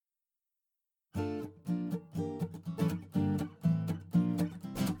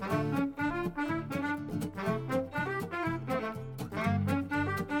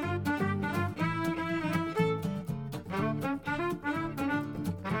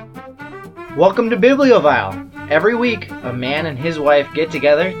Welcome to Bibliovile. Every week, a man and his wife get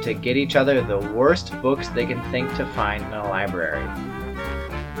together to get each other the worst books they can think to find in a library.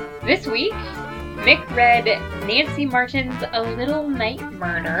 This week, Mick read Nancy Martin's A Little Night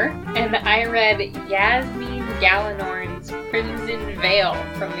Murder, and I read Yasmin Galenor's Crimson Veil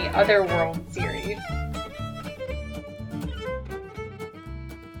from the Otherworld series.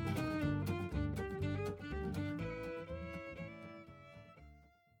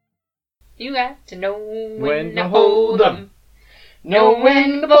 You got to know when to hold 'em, know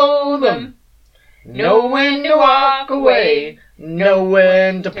when to fold 'em, know when to walk away, know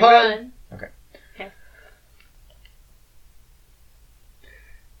when to punt. Okay.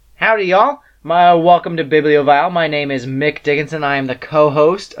 Howdy, y'all. Welcome to Bibliovile. My name is Mick Dickinson. I am the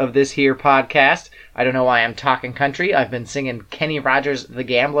co-host of this here podcast. I don't know why I'm talking country. I've been singing Kenny Rogers' The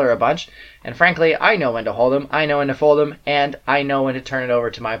Gambler a bunch. And frankly, I know when to hold 'em, I know when to fold 'em, and I know when to turn it over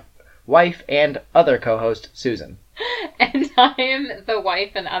to my wife and other co-host, Susan. And I am the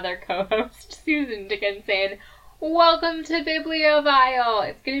wife and other co-host, Susan Dickinson. Welcome to Bibliovile.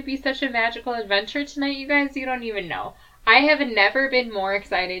 It's going to be such a magical adventure tonight, you guys. You don't even know. I have never been more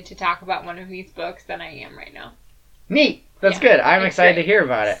excited to talk about one of these books than I am right now. Neat. That's good. I'm excited to hear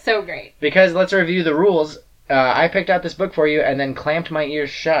about it. So great. Because let's review the rules. I picked out this book for you and then clamped my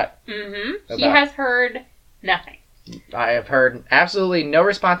ears shut. Mm-hmm. He has heard nothing. I have heard absolutely no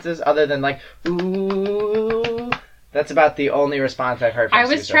responses other than like, ooh. That's about the only response I've heard from I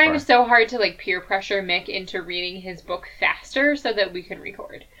was Sue trying so so hard to peer pressure Mick into reading his book faster so that we could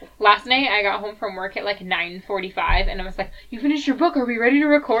record. Last night I got home from work at 9:45 and I was like, "You finished your book? Are we ready to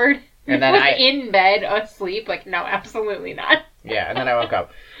record?" And then I was in bed asleep. No, absolutely not. Yeah, and then I woke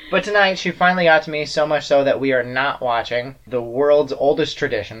up. But tonight she finally got to me, so much so that we are not watching the world's oldest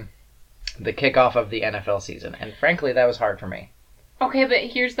tradition, the kickoff of the NFL season. And frankly, that was hard for me. Okay, but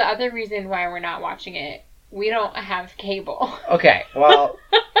here's the other reason why we're not watching it. We don't have cable. Okay, well,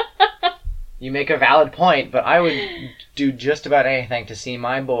 you make a valid point, but I would do just about anything to see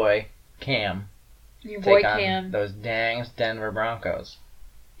my boy, Cam, Your boy take on Cam. those dang Denver Broncos.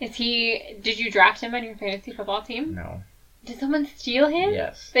 Did you draft him on your fantasy football team? No. Did someone steal him?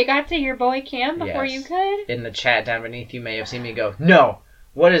 Yes. They got to your boy Cam before you could? In the chat down beneath, you may have seen me go, "No!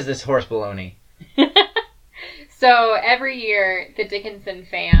 What is this horse baloney?" So every year, the Dickinson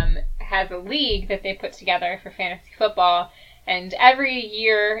fam has a league that they put together for fantasy football, and every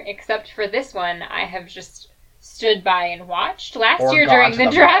year, except for this one, I have just stood by and watched. Last year during the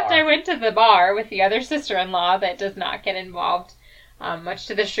draft, I went to the bar with the other sister-in-law that does not get involved, much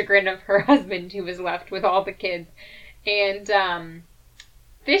to the chagrin of her husband, who was left with all the kids. And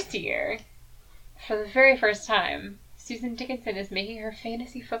this year, for the very first time, Susan Dickinson is making her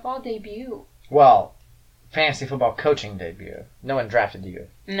fantasy football debut. Well, fantasy football coaching debut. No one drafted you.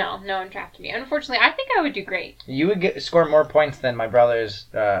 No one drafted me. Unfortunately, I think I would do great. You would score more points than my brother's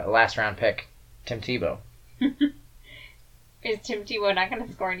last round pick, Tim Tebow. Is Tim Tebow not going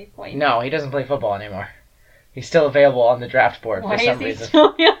to score any points? No, he doesn't play football anymore. He's still available on the draft board for some reason. Why is he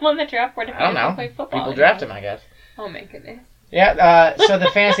still available on the draft board if he doesn't play football People anymore? draft him, I guess. Oh my goodness. Yeah, so the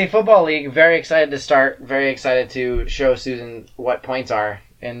Fantasy Football League, very excited to start. Very excited to show Susan what points are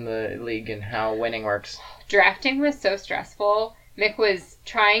in the league and how winning works. Drafting was so stressful. Mick was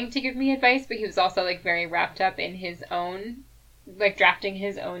trying to give me advice, but he was also very wrapped up in his own, drafting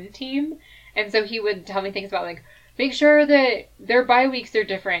his own team. And so he would tell me things about make sure that their bye weeks are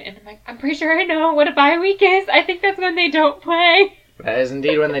different. And I'm like, I'm pretty sure I know what a bye week is. I think that's when they don't play. That is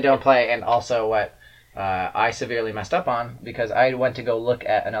indeed when they don't play, and also what I severely messed up on, because I went to go look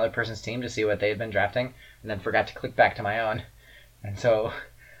at another person's team to see what they had been drafting, and then forgot to click back to my own. And so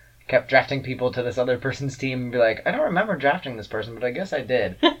kept drafting people to this other person's team and be like, I don't remember drafting this person, but I guess I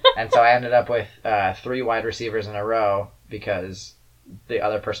did. And so I ended up with 3 wide receivers in a row because the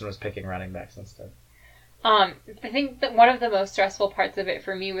other person was picking running backs instead. I think that one of the most stressful parts of it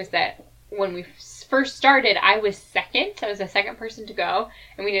for me was that when we first started, I was second. I was the second person to go,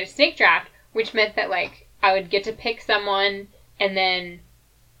 and we did a snake draft, which meant that I would get to pick someone, and then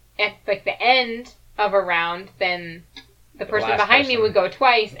at the end of a round, then the person behind me would go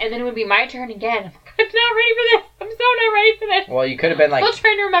twice, and then it would be my turn again. I'm like, I'm not ready for this. I'm so not ready for this. Well, you could have been I'm still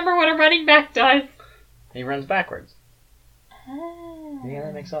trying to remember what a running back does. He runs backwards. Oh. Yeah,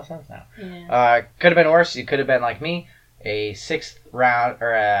 that makes all sense now. Yeah. Could have been worse. You could have been like me, a 6th round,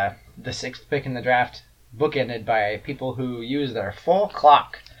 or the 6th pick in the draft, bookended by people who use their full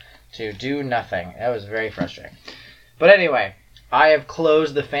clock to do nothing. That was very frustrating. But anyway, I have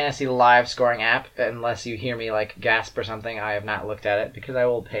closed the Fantasy Live scoring app. Unless you hear me gasp or something, I have not looked at it because I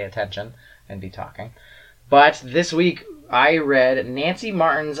will pay attention and be talking. But this week, I read Nancy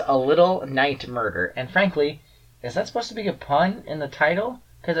Martin's A Little Night Murder. And frankly, is that supposed to be a pun in the title?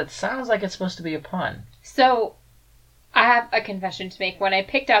 Because it sounds like it's supposed to be a pun. So, I have a confession to make. When I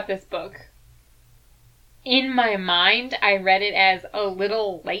picked out this book, in my mind, I read it as A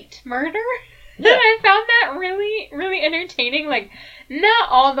Little Light Murder. Yeah. And I found that really, really entertaining. Like, not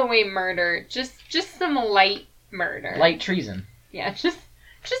all the way murder, just some light murder. Light treason. Yeah, just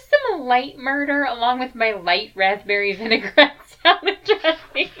some light murder along with my light raspberry vinaigrette salad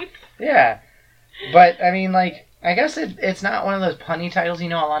dressing. Yeah. But, I mean, like, I guess it's not one of those punny titles. You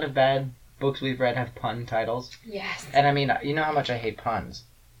know, a lot of bad books we've read have pun titles. Yes. And, I mean, you know how much I hate puns.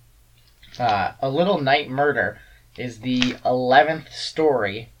 A Little Night Murder is the 11th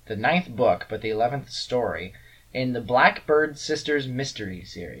story, the 9th book, but the 11th story in the Blackbird Sisters Mystery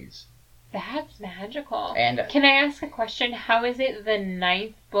series. That's magical. And can I ask a question? How is it the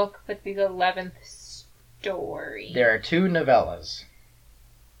 9th book but the 11th story? there are 2 novellas.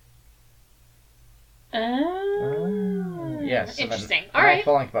 Oh. Yes. Interesting. A All right.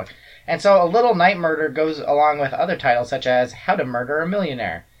 full-length book. And so A Little Night Murder goes along with other titles such as How to Murder a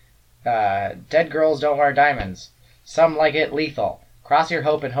Millionaire, Dead Girls Don't Wear Diamonds, Some Like It Lethal, Cross Your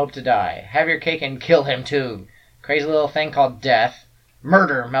Hope and Hope to Die, Have Your Cake and Kill Him Too, Crazy Little Thing Called Death,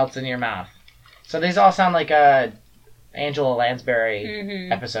 Murder Melts in Your Mouth. So these all sound like Angela Lansbury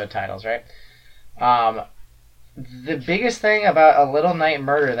episode titles, right? The biggest thing about A Little Night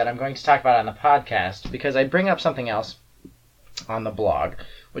Murder that I'm going to talk about on the podcast, because I bring up something else on the blog,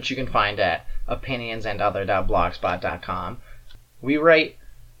 which you can find at opinionsandother.blogspot.com. We write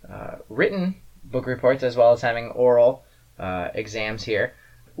written book reports as well as having oral exams here.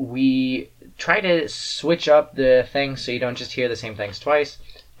 We try to switch up the things so you don't just hear the same things twice.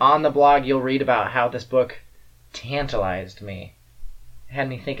 On the blog, you'll read about how this book tantalized me. It had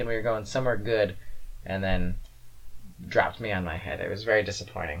me thinking we were going somewhere good, and then dropped me on my head. It was very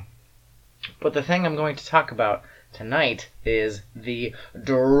disappointing. But the thing I'm going to talk about tonight is the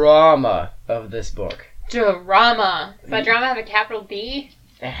drama of this book. Drama. Does that drama have a capital D?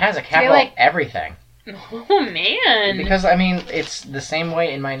 It has a capital everything. Oh, man. Because, I mean, it's the same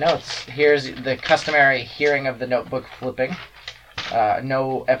way in my notes. Here's the customary hearing of the notebook flipping.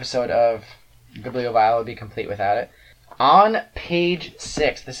 No episode of Bibliovile would be complete without it. On page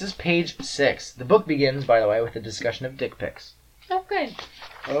 6, this is page 6. The book begins, by the way, with a discussion of dick pics. Oh, good.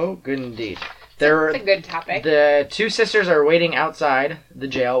 Oh, good indeed. It's a good topic. The 2 sisters are waiting outside the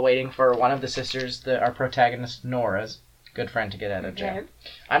jail, waiting for one of the sisters, our protagonist, Nora's good friend, to get out of jail. Okay.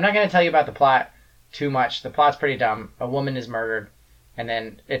 I'm not going to tell you about the plot too much. The plot's pretty dumb. A woman is murdered, and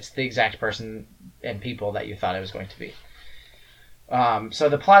then it's the exact person and people that you thought it was going to be. So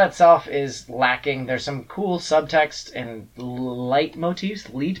the plot itself is lacking. There's some cool subtext and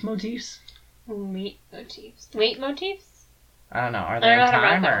leitmotifs? Leitmotifs? Leitmotifs? I don't know. Are they in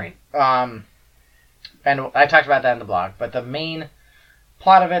time? And I talked about that in the blog. But the main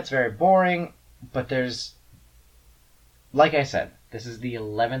plot of it's very boring. But there's, like I said, this is the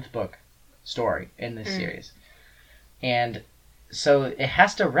 11th book story in this series. And so it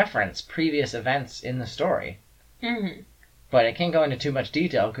has to reference previous events in the story. Mm-hmm. But it can't go into too much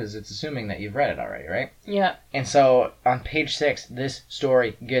detail because it's assuming that you've read it already, right? Yeah. And so on page 6, this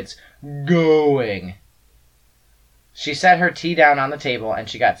story gets going. She set her tea down on the table and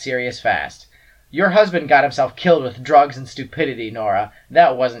she got serious fast. Your husband got himself killed with drugs and stupidity, Nora.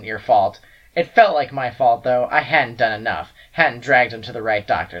 That wasn't your fault. It felt like my fault, though. I hadn't done enough. Hadn't dragged him to the right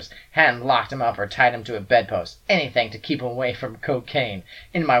doctors. Hadn't locked him up or tied him to a bedpost. Anything to keep him away from cocaine.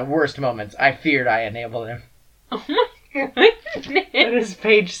 In my worst moments, I feared I enabled him. Oh my goodness. That is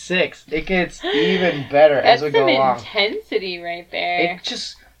page 6. It gets even better as we go along. That's some intensity right there. It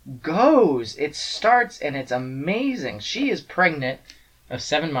just goes. It starts and it's amazing. She is pregnant of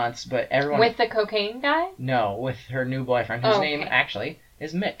 7 months, but everyone... With the cocaine guy? No, with her new boyfriend, whose name actually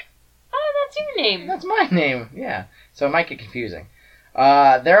is Mick. Oh, that's your name. That's my name, yeah. So it might get confusing.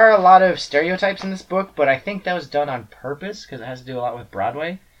 There are a lot of stereotypes in this book, but I think that was done on purpose because it has to do a lot with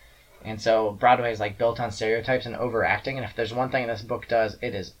Broadway. And so Broadway is like built on stereotypes and overacting, and if there's one thing this book does,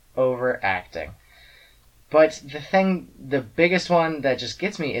 it is overacting. But the biggest one that just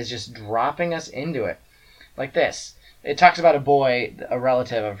gets me is just dropping us into it. Like this. It talks about a boy, a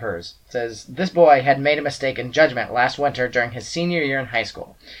relative of hers. It says, this boy had made a mistake in judgment last winter during his senior year in high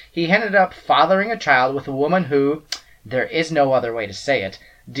school. He ended up fathering a child with a woman who, there is no other way to say it,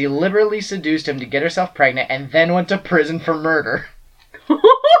 deliberately seduced him to get herself pregnant and then went to prison for murder.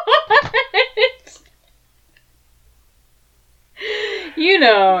 You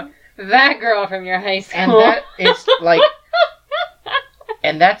know, that girl from your high school. And that is like...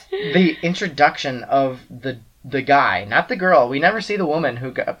 And that's the introduction of the the guy, not the girl. We never see the woman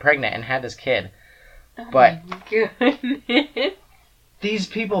who got pregnant and had this kid. Oh But my goodness. these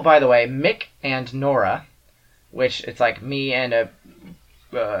people, by the way, Mick and Nora, which it's like me and a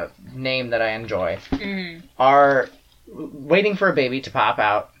name that I enjoy, are waiting for a baby to pop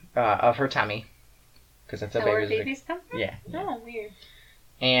out of her tummy. Because that's a where baby's... babies come from? Yeah. Oh, weird.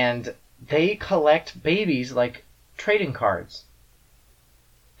 And they collect babies like trading cards.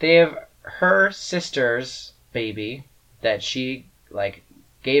 They have her sister's baby that she like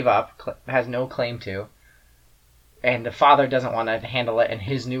gave up, has no claim to, and the father doesn't want to handle it, and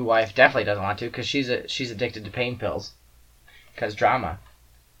his new wife definitely doesn't want to because she's addicted to pain pills, because drama.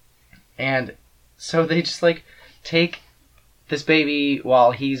 And so they just like take this baby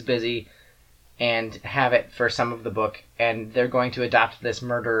while he's busy and have it for some of the book, and they're going to adopt this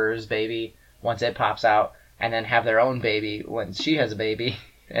murderer's baby once it pops out, and then have their own baby when she has a baby.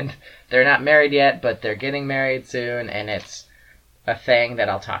 And they're not married yet, but they're getting married soon, and it's a thing that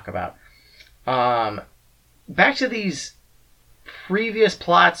I'll talk about. Back to these previous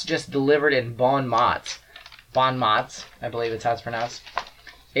plots just delivered in bon mots. Bon mots, I believe it's how it's pronounced.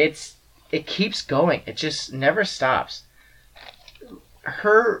 It keeps going. It just never stops.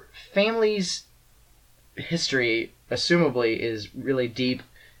 Her family's history, assumably, is really deep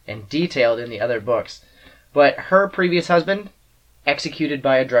and detailed in the other books. But her previous husband, executed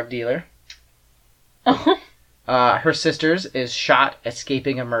by a drug dealer. Her sister's is shot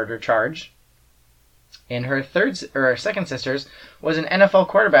escaping a murder charge. And her second sister's was an NFL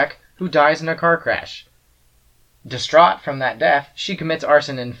quarterback who dies in a car crash. Distraught from that death, she commits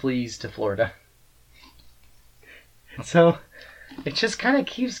arson and flees to Florida. So it just kind of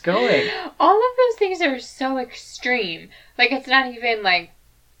keeps going. All of those things are so extreme. Like, it's not even like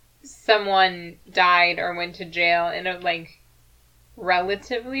someone died or went to jail in a like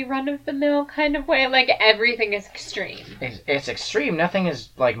relatively run-of-the-mill kind of way. Like, everything is extreme. It's extreme. Nothing is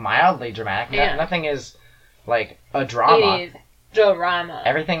like mildly dramatic. Yeah. Nothing is like a drama. It is drama.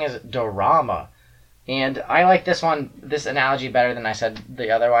 Everything is dorama. And I like this analogy better than I said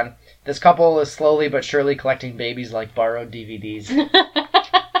the other one. This couple is slowly but surely collecting babies like borrowed DVDs.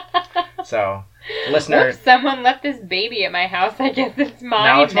 So, listener... Oops, someone left this baby at my house. I guess it's mine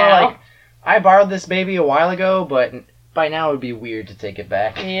now. No, it's more like, I borrowed this baby a while ago, but by now it would be weird to take it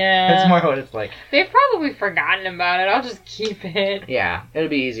back. Yeah. That's more what it's like. They've probably forgotten about it. I'll just keep it. Yeah,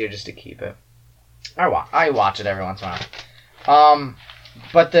 it'd be easier just to keep it. I watch it every once in a while.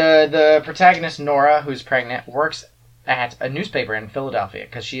 But the protagonist, Nora, who's pregnant, works at a newspaper in Philadelphia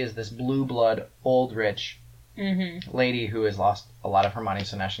because she is this blue blood, old rich lady who has lost a lot of her money,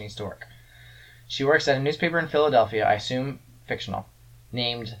 so now she needs to work. She works at a newspaper in Philadelphia, I assume fictional,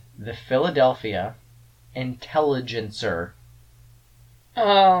 named the Philadelphia Intelligencer.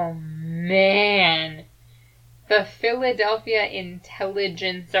 Oh, man. The Philadelphia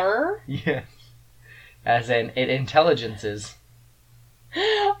Intelligencer? Yes. As in, it intelligences.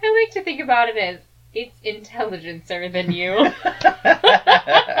 I like to think about it as, it's intelligencer than you.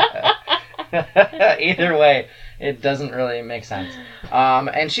 Either way, it doesn't really make sense.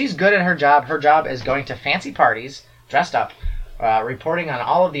 And she's good at her job. Her job is going to fancy parties, dressed up, reporting on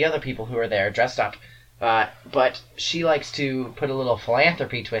all of the other people who are there, dressed up. But she likes to put a little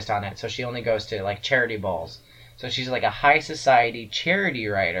philanthropy twist on it, so she only goes to, like, charity balls. So she's like a high society charity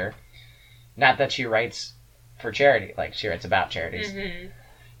writer. Not that she writes for charity, like she writes about charities. Mm-hmm.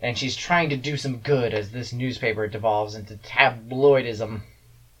 And she's trying to do some good as this newspaper devolves into tabloidism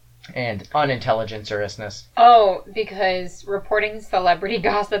and unintelligencerousness. Oh, because reporting celebrity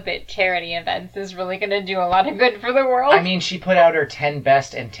gossip at charity events is really going to do a lot of good for the world. I mean, she put out her 10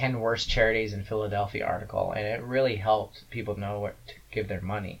 best and 10 worst charities in Philadelphia article, and it really helped people know what to give their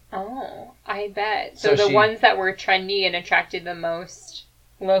money. Oh, I bet. So the ones that were trendy and attracted the most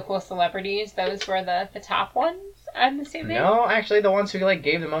local celebrities, those were the top ones, I'm assuming? No, actually, the ones who like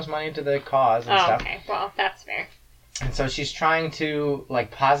gave the most money to the cause and stuff. Okay, well, that's fair. And so she's trying to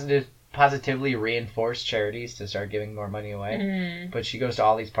like positively reinforce charities to start giving more money away. Mm. But she goes to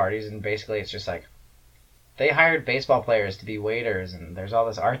all these parties, and basically it's just like they hired baseball players to be waiters, and there's all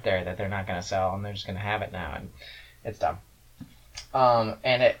this art there that they're not going to sell, and they're just going to have it now, and it's dumb.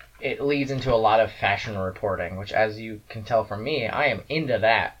 And it leads into a lot of fashion reporting, which, as you can tell from me, I am into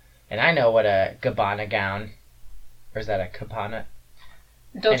that. And I know what a Gabbana gown, or is that a Cabana?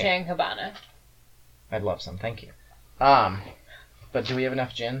 Dolce & Gabbana. I'd love some, thank you. But do we have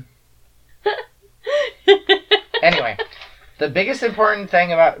enough gin? Anyway, the biggest important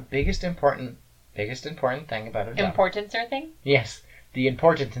thing about her job. Importancer thing? Yes, the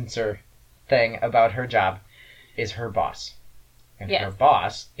importancer thing about her job is her boss. And yes. Her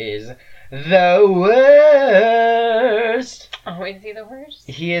boss is the worst. Oh, is he the worst?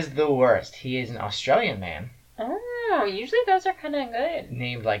 He is the worst. He is an Australian man. Oh, usually those are kind of good.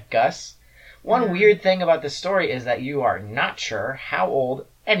 Named like Gus. One weird thing about this story is that you are not sure how old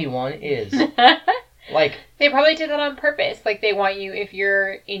anyone is. Like, they probably did that on purpose. Like, they want you, if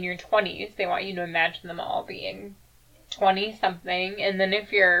you're in your 20s, they want you to imagine them all being 20-something. And then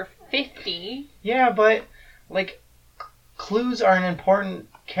if you're 50... Yeah, but, like, clues are an important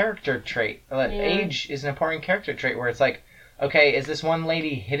character trait. Age is an important character trait where it's like, okay, is this one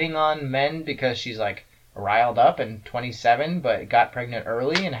lady hitting on men because she's, like, riled up and 27 but got pregnant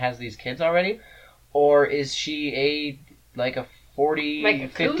early and has these kids already? Or is she a 40,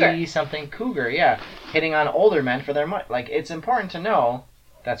 like 50 something cougar, yeah, hitting on older men for their money? Like, it's important to know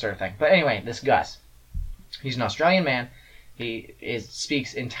that sort of thing. But anyway, this Gus, he's an Australian man. He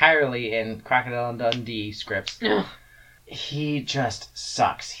speaks entirely in Crocodile Dundee scripts. He just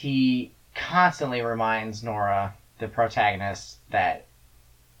sucks. He constantly reminds Nora, the protagonist, that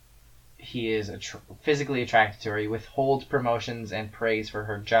he is physically attracted to her. He withholds promotions and praise for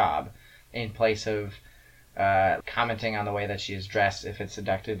her job in place of commenting on the way that she is dressed, if it's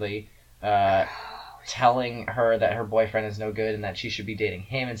seductively, telling her that her boyfriend is no good and that she should be dating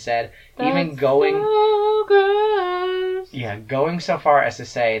him instead. Even going so gross. Yeah, going so far as to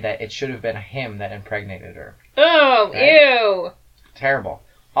say that it should have been him that impregnated her. Oh, right? Ew. Terrible.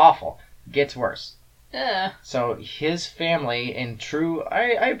 Awful. Gets worse. Ugh. So his family, in true...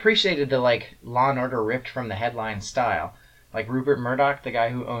 I appreciated the, Law and Order ripped from the headline style. Like, Rupert Murdoch, the guy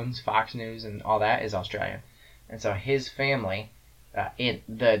who owns Fox News and all that, is Australian. And so his family,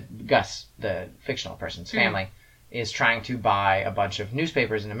 Gus, the fictional person's family, is trying to buy a bunch of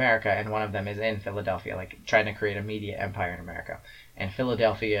newspapers in America, and one of them is in Philadelphia, trying to create a media empire in America. And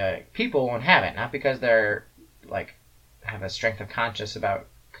Philadelphia people won't have it, not because they're, have a strength of conscience about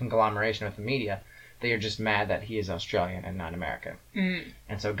conglomeration with the media. They are just mad that he is Australian and not American.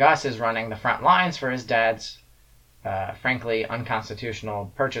 And so Gus is running the front lines for his dad's frankly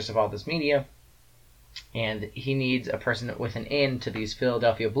unconstitutional purchase of all this media, and he needs a person with an in to these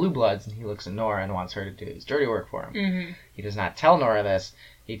Philadelphia blue bloods, and he looks at Nora and wants her to do his dirty work for him. He does not tell Nora this.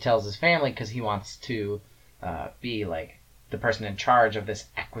 He tells his family because he wants to be the person in charge of this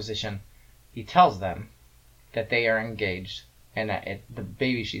acquisition. He tells them that they are engaged and that the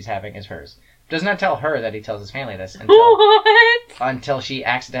baby she's having is hers. Does not tell her that he tells his family this until she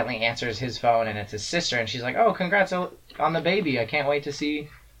accidentally answers his phone and it's his sister, and she's like, "Oh, congrats on the baby. I can't wait to see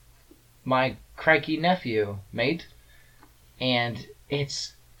my crikey nephew, mate." And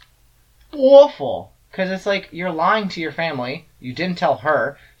it's awful because it's like you're lying to your family. You didn't tell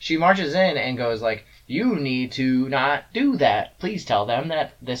her. She marches in and goes "You need to not do that. Please tell them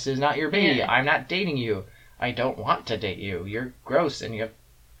that this is not your baby. Yeah. I'm not dating you. I don't want to date you. You're gross and you have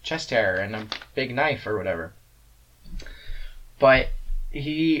chest hair and a big knife," or whatever. But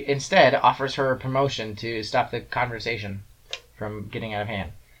he instead offers her a promotion to stop the conversation from getting out of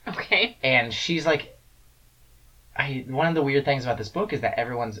hand. Okay. And she's like... one of the weird things about this book is that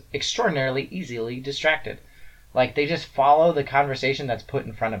everyone's extraordinarily easily distracted. They just follow the conversation that's put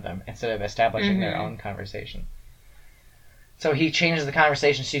in front of them instead of establishing their own conversation. So he changes the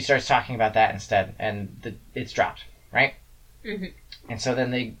conversation. She starts talking about that instead, and it's dropped, right? And so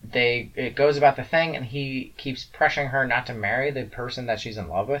then it goes about the thing, and he keeps pressuring her not to marry the person that she's in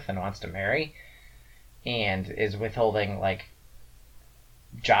love with and wants to marry, and is withholding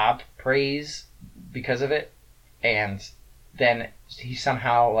job praise because of it. And then he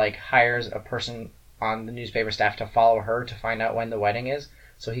somehow hires a person on the newspaper staff to follow her to find out when the wedding is.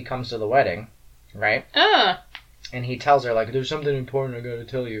 So he comes to the wedding, right? And he tells her there's something important I gotta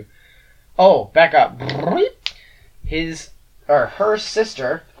tell you. Oh, back up. Her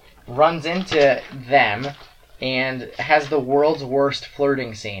sister runs into them and has the world's worst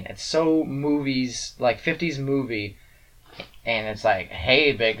flirting scene. It's so movies, 50s movie, and it's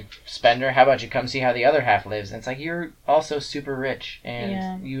 "Hey, big spender, how about you come see how the other half lives?" And it's you're also super rich,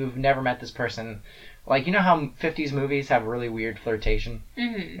 and you've never met this person. You know how 50s movies have really weird flirtation?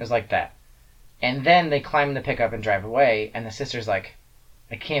 It was like that. And then they climb in the pickup and drive away, and the sister's "I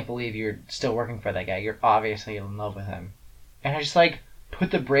can't believe you're still working for that guy. You're obviously in love with him." And I just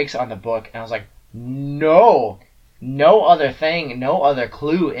put the brakes on the book, and I was no other thing, no other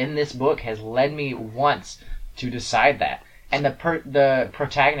clue in this book has led me once to decide that. And the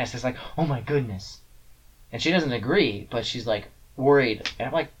protagonist is "Oh my goodness," and she doesn't agree, but she's worried,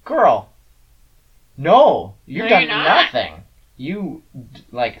 and I'm "Girl, no, you've done nothing. You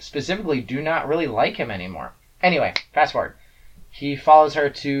specifically do not really like him anymore. Anyway, fast forward. He follows her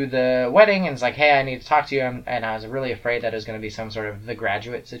to the wedding and is "Hey, I need to talk to you." And I was really afraid that it was going to be some sort of The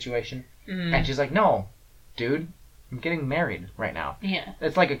Graduate situation. Mm. And she's like, no, dude, I'm getting married right now. Yeah.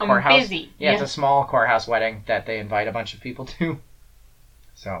 It's like a courthouse. I'm busy. Yeah, it's a small courthouse wedding that they invite a bunch of people to.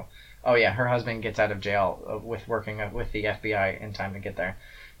 So, oh yeah, her husband gets out of jail with working with the FBI in time to get there.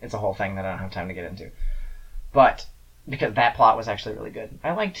 It's a whole thing that I don't have time to get into. But, because that plot was actually really good.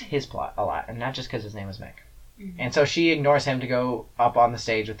 I liked his plot a lot, and not just because his name was Mick. Mm-hmm. And so she ignores him to go up on the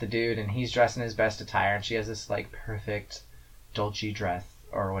stage with the dude, and he's dressed in his best attire, and she has this, like, perfect Dolce dress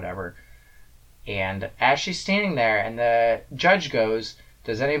or whatever. And as she's standing there, and the judge goes,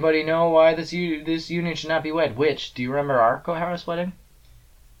 does anybody know why this union should not be wed? Which, do you remember our courthouse wedding?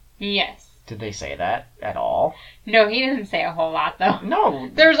 Yes. Did they say that at all? No, he didn't say a whole lot, though. No.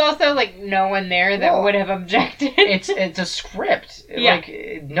 There's also, like, no one there that would have objected. It's a script. Yeah.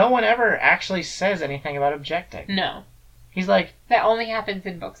 Like, no one ever actually says anything about objecting. No. He's like... That only happens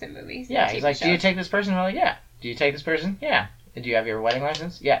in books and movies. Yeah, he's like, do you take this person? And we're like, yeah. Do you take this person? Yeah. Do you have your wedding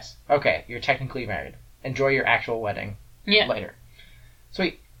license? Yes. Okay, you're technically married. Enjoy your actual wedding later.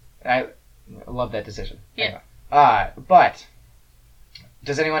 Sweet. I love that decision. Yeah. Anyway. But...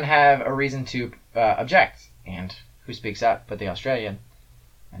 does anyone have a reason to object? And who speaks up but the Australian?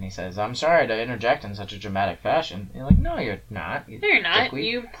 And he says, I'm sorry to interject in such a dramatic fashion. And you're like, no, you're not. No, you're not. Dickweed.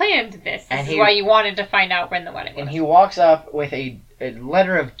 You planned this. And This is why you wanted to find out when the wedding was. And he walks up with a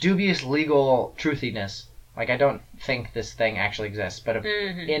letter of dubious legal truthiness. Like, I don't think this thing actually exists, but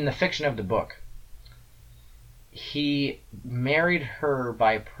in the fiction of the book, he married her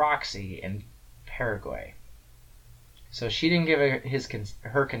by proxy in Paraguay. So she didn't give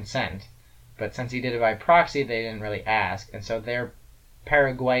her consent, but since he did it by proxy, they didn't really ask, and so they're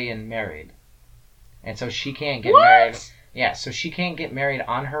Paraguayan married. And so she can't get married. Yeah, so she can't get married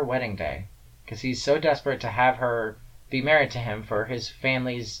on her wedding day, because he's so desperate to have her be married to him for his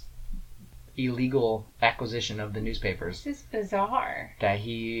family's illegal acquisition of the newspapers. This is bizarre. That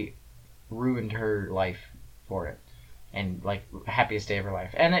he ruined her life for it. And, like, happiest day of her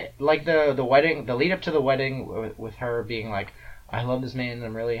life. And, the wedding, the lead up to the wedding with her being like, I love this man and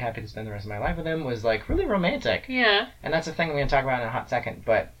I'm really happy to spend the rest of my life with him, was, like, really romantic. Yeah. And that's the thing we're going to talk about in a hot second.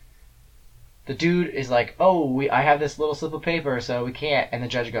 But the dude is like, oh, I have this little slip of paper, so we can't. And the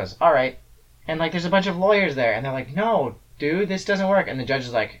judge goes, all right. And, like, there's a bunch of lawyers there. And they're like, no, dude, this doesn't work. And the judge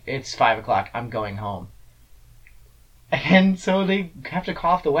is like, it's 5 o'clock. I'm going home. And so they have to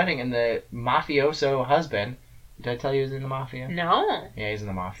call off the wedding. And the mafioso husband... did I tell you he was in the mafia? No. Yeah, he's in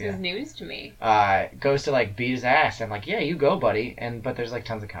the mafia. This is news to me. Goes to, like, beat his ass. And, like, yeah, you go, buddy. But there's, like,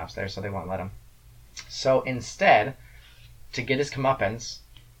 tons of cops there, so they won't let him. So instead, to get his comeuppance,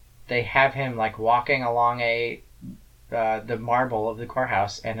 they have him, like, walking along the marble of the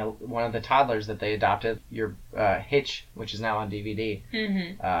courthouse, and one of the toddlers that they adopted, Hitch, which is now on DVD,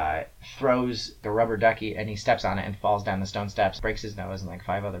 throws the rubber ducky, and he steps on it and falls down the stone steps, breaks his nose and, like,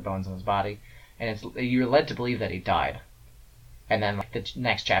 5 other bones in his body. And you're led to believe that he died. And then, like, the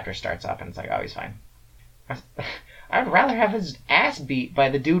next chapter starts up, and it's like, oh, he's fine. I'd rather have his ass beat by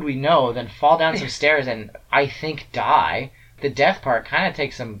the dude we know than fall down some stairs and, I think, die. The death part kind of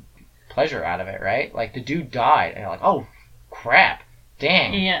takes some pleasure out of it, right? Like, the dude died, and you're like, oh, crap.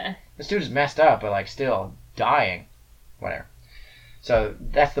 Dang. Yeah. This dude is messed up, but, like, still dying. Whatever. So,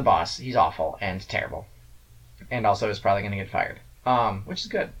 that's the boss. He's awful and terrible. And also is probably going to get fired. Which is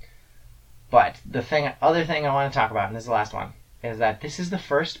good. But the other thing I want to talk about, and this is the last one, is that this is the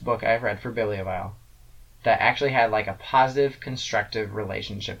first book I've read for Bibliophile that actually had, like, a positive, constructive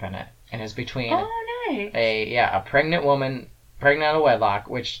relationship in it. And it's between a pregnant woman, pregnant out of wedlock,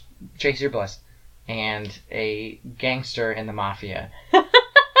 which, chase your bliss, and a gangster in the mafia.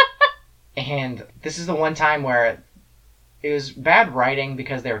 And this is the one time where it was bad writing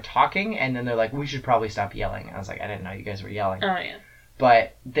because they were talking, and then they're like, we should probably stop yelling. I was like, I didn't know you guys were yelling. Oh, yeah.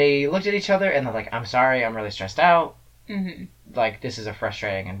 But they looked at each other and they're like, I'm sorry, I'm really stressed out. Mm-hmm. Like, this is a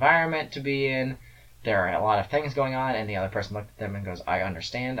frustrating environment to be in. There are a lot of things going on. And the other person looked at them and goes, I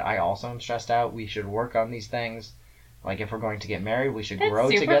understand. I also am stressed out. We should work on these things. Like, if we're going to get married, we should grow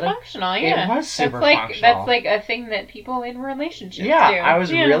together. That's super functional, yeah. It was super functional. That's like a thing that people in relationships do. I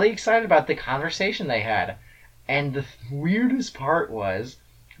was really excited about the conversation they had. And the weirdest part was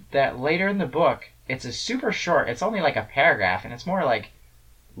that later in the book, it's a super short, it's only like a paragraph, and it's more like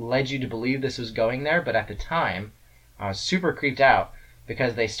led you to believe this was going there, but at the time, I was super creeped out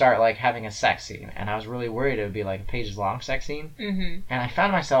because they start, like, having a sex scene, and I was really worried it would be, like, a pages-long sex scene, and I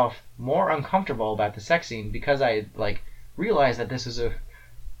found myself more uncomfortable about the sex scene because I, like, realized that this is a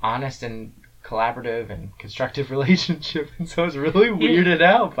honest and collaborative and constructive relationship, and so I was really weirded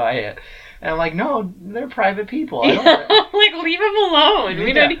out by it. And I'm like, no, they're private people. I don't like, leave them alone.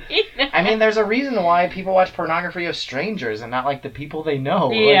 We don't need them. I mean, there's a reason why people watch pornography of strangers and not, like, the people they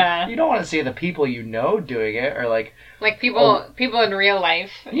know. Yeah. Like, you don't want to see the people you know doing it, or, like... Like, people in real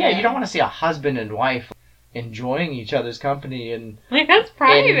life. Yeah, you don't want to see a husband and wife enjoying each other's company and... Like, that's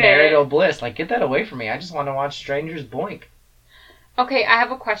private. In marital bliss. Like, get that away from me. I just want to watch strangers boink. Okay, I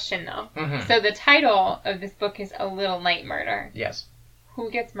have a question, though. Mm-hmm. So the title of this book is A Little Night Murder. Yes. Who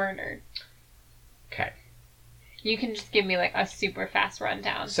gets murdered? Okay. You can just give me, like, a super fast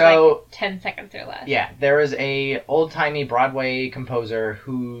rundown. So... like 10 seconds or less. Yeah, there is a old-timey Broadway composer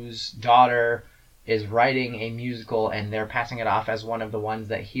whose daughter is writing a musical, and they're passing it off as one of the ones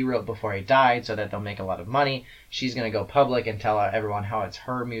that he wrote before he died so that they'll make a lot of money. She's going to go public and tell everyone how it's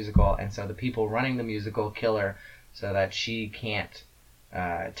her musical, and so the people running the musical kill her so that she can't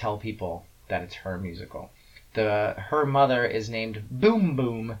tell people that it's her musical. Her mother is named Boom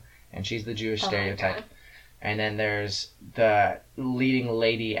Boom, and she's the Jewish stereotype. And then there's the leading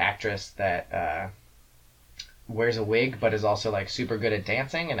lady actress that wears a wig but is also like super good at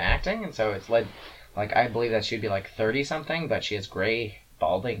dancing and acting, and so it's led, like, I believe that she'd be like 30 something, but she has gray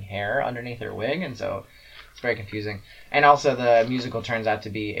balding hair underneath her wig, and so it's very confusing. And also the musical turns out to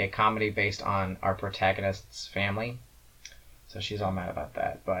be a comedy based on our protagonist's family, so she's all mad about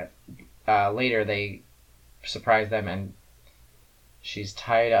that. But later they surprise them, and she's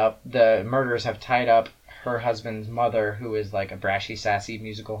tied up. The murderers have tied up her husband's mother, who is like a brashy, sassy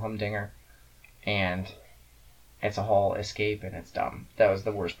musical humdinger, and it's a whole escape, and it's dumb. That was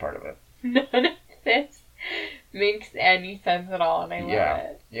the worst part of it. None of this makes any sense at all, and I love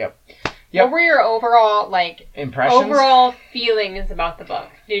it. Yep. What were your overall, like, impressions? Overall feelings about the book?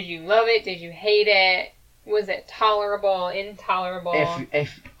 Did you love it? Did you hate it? Was it tolerable? Intolerable?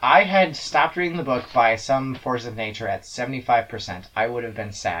 If I had stopped reading the book by some force of nature at 75%, I would have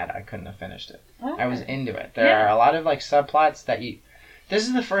been sad I couldn't have finished it. Okay. I was into it. There are a lot of, like, subplots that you... This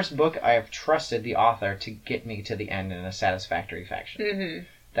is the first book I have trusted the author to get me to the end in a satisfactory fashion. Mm-hmm.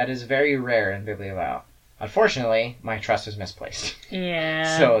 That is very rare in Bibliobile. Unfortunately, my trust is misplaced.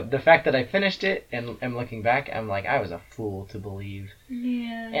 Yeah. So the fact that I finished it and am looking back, I'm like, I was a fool to believe.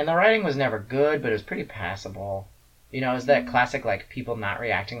 Yeah. And the writing was never good, but it was pretty passable. You know, it was that classic, like, people not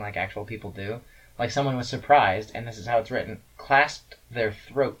reacting like actual people do. Like, someone was surprised, and this is how it's written, clasped their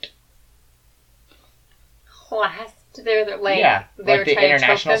throat. Clasped their, like, yeah, like the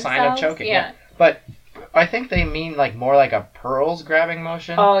international sign of choking. Yeah. But I think they mean, like, more like a pearls grabbing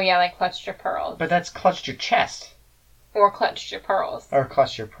motion. Oh, yeah, like clutched your pearls. But that's clutched your chest. Or clutched your pearls. Or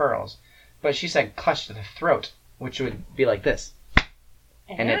clutched your pearls. But she said clutched the throat, which would be like this.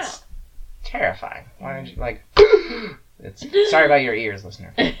 Yeah. And it's terrifying. Why don't you, like... Sorry about your ears,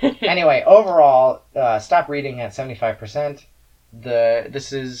 listener. Anyway, overall, stop reading at 75%.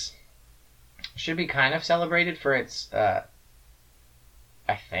 This should be kind of celebrated for its, I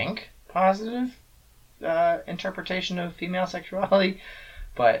think, positive interpretation of female sexuality,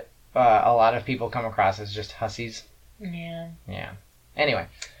 but a lot of people come across as just hussies. Yeah. Yeah. Anyway.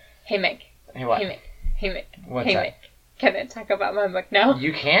 Hey, Mick. Hey, what? Hey, Mick. What's hey, that? Mick. Can I talk about my book now?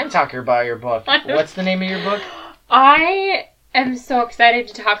 You can talk about your book. What's the name of your book? I am so excited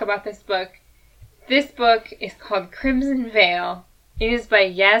to talk about this book. This book is called Crimson Veil. It is by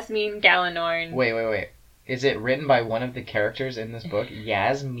Yasmin Galenorn. Wait. Is it written by one of the characters in this book?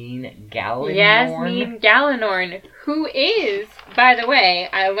 Yasmin Galenorn? Yasmin Galenorn, who is, by the way,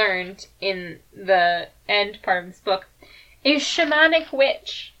 I learned in the end part of this book, a shamanic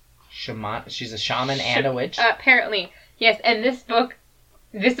witch. She's a shaman and a witch? Apparently. Yes, and this book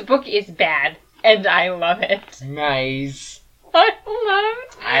is bad, and I love it. Nice.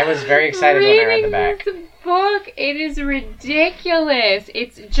 I was very excited when I read the back. This book, it is ridiculous.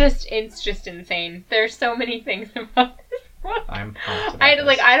 It's just insane. There's so many things about this book. I'm pumped about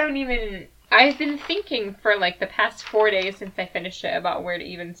this. I've been thinking for like the past 4 days since I finished it about where to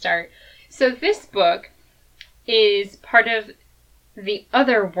even start. So this book is part of the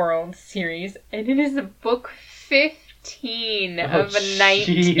Otherworld series, and it is book 15 of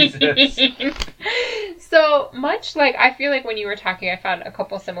 19. So much like, I feel like when you were talking, I found a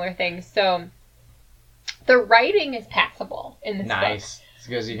couple similar things. So the writing is passable in this book. Nice. As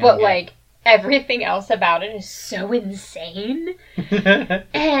good as you can but get. like everything else about it is so insane.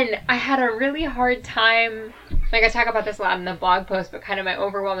 And I had a really hard time, like I talk about this a lot in the blog post, but kind of my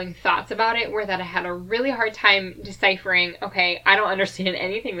overwhelming thoughts about it were that I had a really hard time deciphering, okay, I don't understand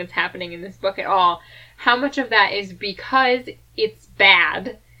anything that's happening in this book at all. How much of that is because it's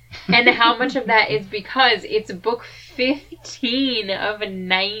bad, and how much of that is because it's book 15 of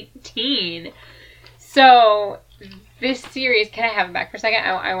 19. So this series, can I have it back for a second?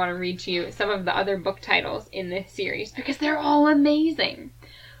 I want to read to you some of the other book titles in this series because they're all amazing.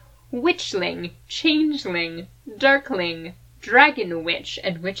 Witchling, Changeling, Darkling, Dragon Witch,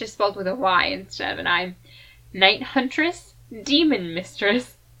 and witch is spelled with a Y instead of an I, Night Huntress, Demon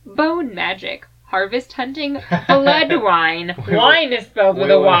Mistress, Bone Magic, Harvest Hunting, Blood Wine. Wine is spelled with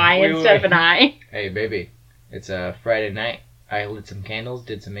a Y instead of an I. Hey, baby. It's a Friday night. I lit some candles,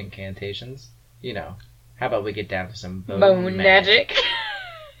 did some incantations. You know. How about we get down to some bone magic?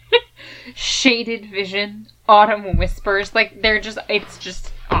 Shaded Vision, Autumn Whispers. Like, it's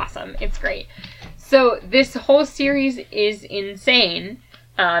just awesome. It's great. So, this whole series is insane.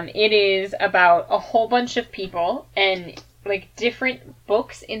 It is about a whole bunch of people, and, like, different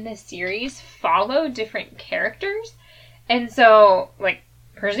books in this series follow different characters. And so, like,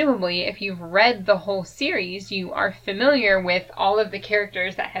 presumably, if you've read the whole series, you are familiar with all of the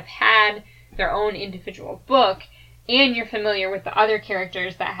characters that have had their own individual book, and you're familiar with the other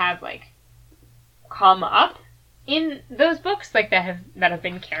characters that have, like, come up in those books, like, that have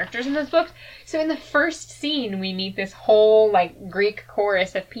been characters in those books. So in the first scene, we meet this whole, like, Greek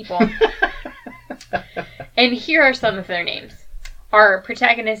chorus of people. And here are some of their names. Our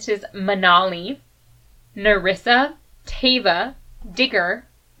protagonist is Manali, Narissa, Teva, Digger,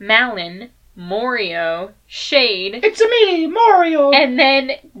 Malin, Morio, Shade. It's me, Mario! And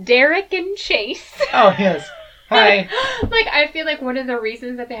then Derek and Chase. Oh, yes. Hi. Like, I feel like one of the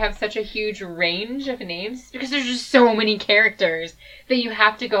reasons that they have such a huge range of names is because there's just so many characters that you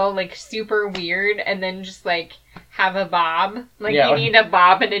have to go, like, super weird and then just, like, have a Bob. Like, you need a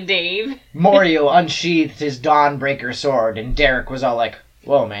Bob and a Dave. Mario unsheathed his Dawnbreaker sword, and Derek was all like,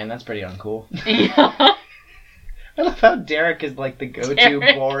 whoa, man, that's pretty uncool. Yeah. I love how Derek is, like, the go-to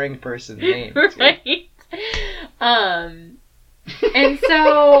boring person name. Right? And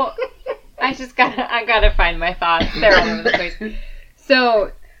so I gotta find my thoughts. They're all over the place.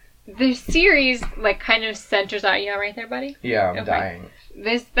 So the series, like, kind of centers out. You all right there, buddy? Yeah, I'm dying.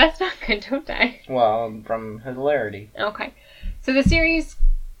 That's not good. Don't die. Well, from hilarity. Okay. So the series,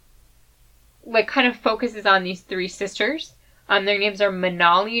 like, kind of focuses on these three sisters. Their names are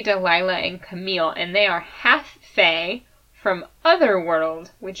Manali, Delilah, and Camille, and they are half Fae from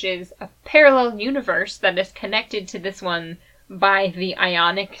Otherworld, which is a parallel universe that is connected to this one by the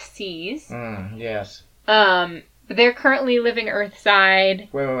Ionic Seas. Yes. But they're currently living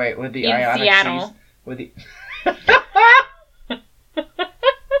Earthside. Wait. With the in Ionic Seattle. Seas? With the...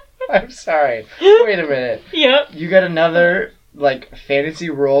 I'm sorry. Wait a minute. Yep. You got another, like, Fantasy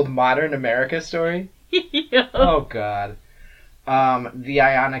World Modern America story? Yep. Oh, God. The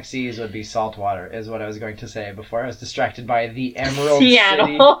Ionic Seas would be saltwater, is what I was going to say before I was distracted by the Emerald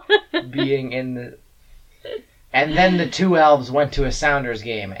Seattle. City being in the... And then the two elves went to a Sounders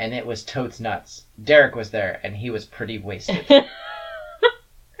game, and it was totes nuts. Derek was there, and he was pretty wasted. I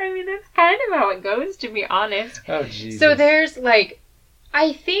mean, that's kind of how it goes, to be honest. Oh, Jesus. So there's, like...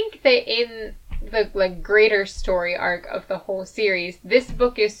 I think that in the, like, greater story arc of the whole series, this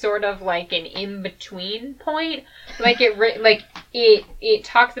book is sort of like an in-between point. Like, it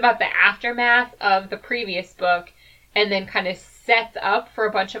talks about the aftermath of the previous book and then kind of sets up for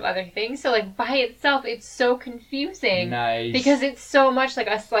a bunch of other things. So, like, by itself, it's so confusing. Nice. Because it's so much like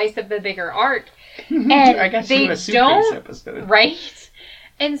a slice of the bigger arc. And I guess they a suitcase don't, episode. Right?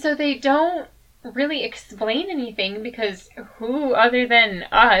 And so they don't really explain anything because who other than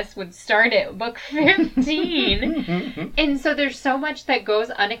us would start at book 15? And so there's so much that goes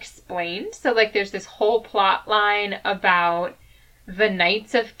unexplained. So, like, there's this whole plot line about the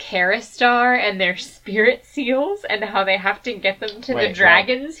Knights of Karistar and their spirit seals and how they have to get them to the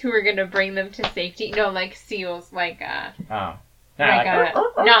dragons who are going to bring them to safety. No, like seals, like not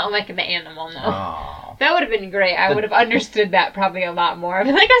like the animal, no. Oh. That would have been great. I would have understood that probably a lot more. I'd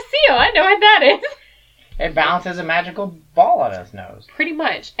be like, a seal, I know what that is. It balances a magical ball on his nose. Pretty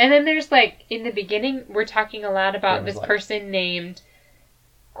much. And then there's, like, in the beginning, we're talking a lot about this person named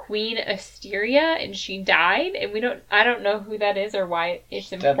Queen Asteria, and she died, and I don't know who that is or why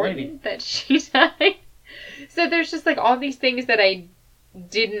it's important that she died. So there's just, like, all these things that I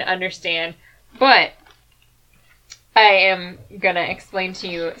didn't understand. But I am gonna explain to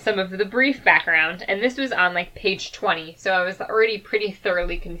you some of the brief background, and this was on, like, page 20, so I was already pretty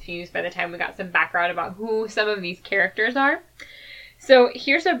thoroughly confused by the time we got some background about who some of these characters are. So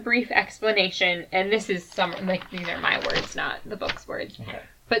here's a brief explanation, and this is these are my words, not the book's words. Okay.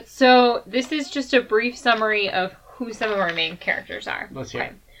 But so this is just a brief summary of who some of our main characters are. Let's hear.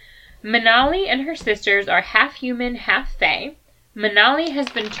 Okay. Manali and her sisters are half human, half fae. Manali has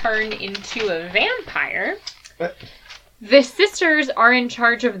been turned into a vampire. The sisters are in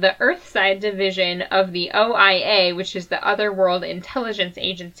charge of the Earthside division of the OIA, which is the Otherworld Intelligence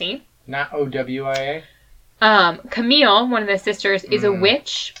Agency. Not OWIA? Camille, one of the sisters, is a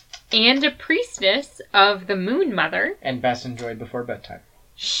witch and a priestess of the Moon Mother. And best enjoyed before bedtime.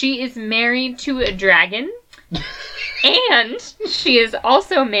 She is married to a dragon. And she is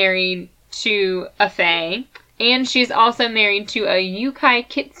also married to a fae. And she's also married to a Yukai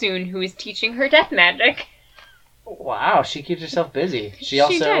Kitsune who is teaching her death magic. Wow, she keeps herself busy. She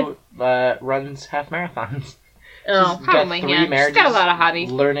also runs half marathons. Oh, She's probably, got 3 yeah. marriages, She's got a lot of hobbies.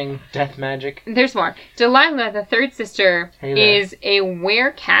 Learning death magic. There's more. Delilah, the third sister, is a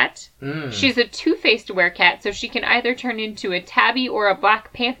werecat. She's a two-faced werecat, so she can either turn into a tabby or a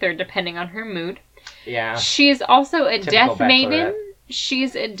black panther, depending on her mood. Yeah. She is also a Typical death maiden. bachelorette.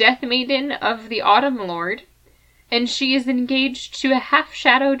 She's a death maiden of the Autumn Lord. And she is engaged to a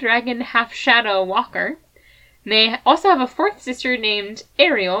half-shadow dragon, half-shadow walker. They also have a fourth sister named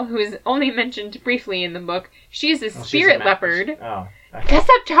Ariel, who is only mentioned briefly in the book. She is a spirit leopard. Oh.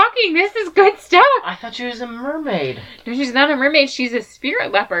 Stop talking! This is good stuff! I thought she was a mermaid. No, she's not a mermaid. She's a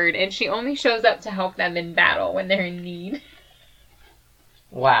spirit leopard, and she only shows up to help them in battle when they're in need.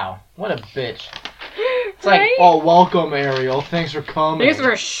 Wow. What a bitch. It's Right? like, oh, welcome, Ariel. Thanks for coming. Thanks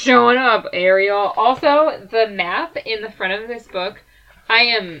for showing up, Ariel. Also, the map in the front of this book, I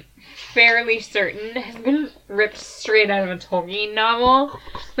am fairly certain has been ripped straight out of a Tolkien novel.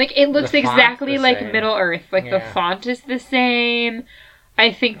 Like, it looks The font's exactly the like same. Middle-earth. Like, the Yeah. font is the same.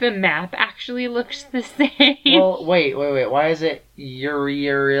 I think the map actually looks the same. Well, wait. Why is it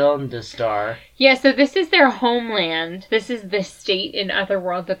Urielndastar? Yeah, so this is their homeland. This is the state in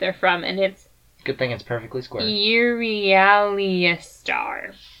Otherworld that they're from, and it's Good thing it's perfectly square.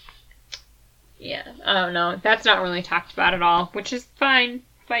 Urialiastar. Yeah, I don't know. That's not really talked about at all, which is fine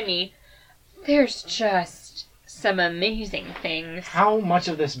by me. There's just some amazing things. How much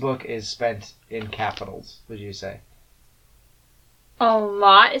of this book is spent in capitals, would you say? A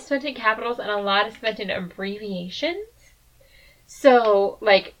lot is spent in capitals and a lot is spent in abbreviations. So,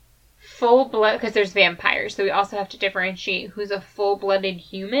 like, full-blood, because there's vampires, so we also have to differentiate who's a full-blooded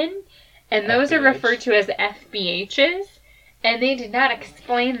human. And those are FBH. referred to as FBHs. And they did not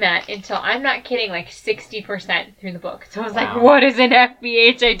explain that until, I'm not kidding, like 60% through the book. So I was like, Wow. what is an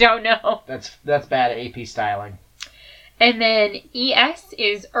FBH? I don't know. That's bad AP styling. And then ES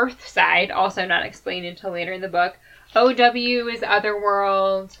is Earthside, also not explained until later in the book. OW is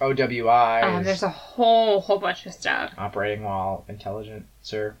Otherworld. OWI is There's a whole bunch of stuff. operating while intelligent,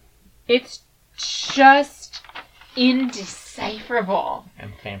 sir, It's just indecipherable.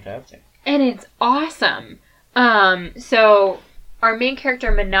 and fantastic. And it's awesome. So our main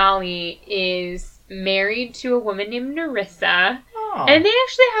character, Manali, is married to a woman named Narissa. Oh, And they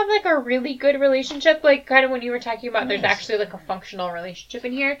actually have, like, a really good relationship. Like, kind of when you were talking about, there's Nice. actually, like, a functional relationship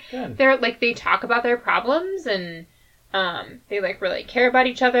in here. good. They're, like, they talk about their problems, and they, like, really care about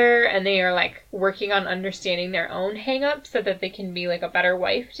each other, and they are, like, working on understanding their own hang-ups so that they can be, like, a better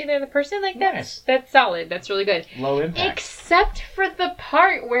wife to the other person. Like, Nice. that's solid. That's really good. Low impact. Except for the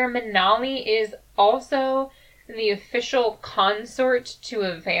part where Manali is also the official consort to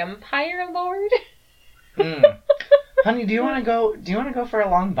a vampire lord. Honey, do you want to go for a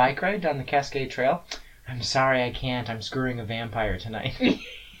long bike ride down the Cascade Trail? I'm sorry, I can't. I'm screwing a vampire tonight. And,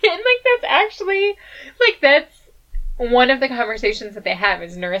 like, that's actually, like, that's one of the conversations that they have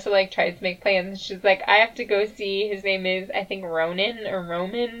is Narissa, like, tries to make plans. She's like, I have to go see, his name is, I think, Ronan or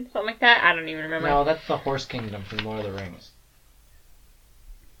Roman, something like that. I don't even remember. No, that's the Horse Kingdom from Lord of the Rings.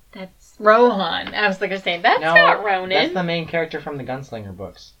 That's Rohan. I was going to say, that's No, not Ronan. That's the main character from the Gunslinger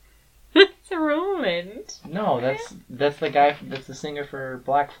books. It's Roland. No, that's the guy. That's the singer for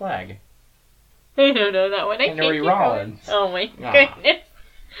Black Flag. I don't know that one. I Henry can't keep Rollins. going. Oh my Ah. goodness.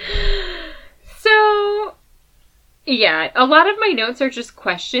 So, yeah, a lot of my notes are just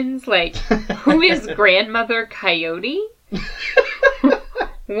questions like, who is Grandmother Coyote?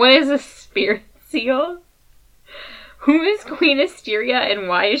 What is a spirit seal? Who is Queen Asteria and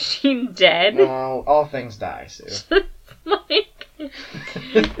why is she dead? Well, all things die, Sue. Like,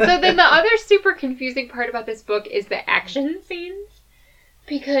 so then the other super confusing part about this book is the action scenes,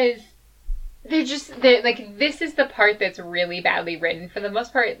 because they're like, this is the part that's really badly written. For the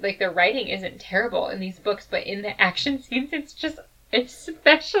most part, like, the writing isn't terrible in these books, but in the action scenes, it's just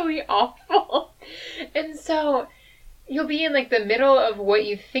especially awful. And so you'll be in, like, the middle of what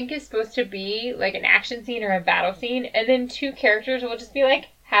you think is supposed to be, like, an action scene or a battle scene, and then two characters will just be, like,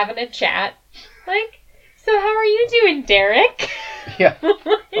 having a chat. Like, so how are you doing, Derek? Yeah.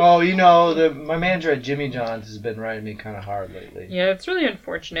 Oh, you know, my manager at Jimmy John's has been riding me kind of hard lately. Yeah, it's really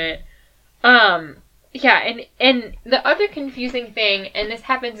unfortunate. Yeah, and the other confusing thing, and this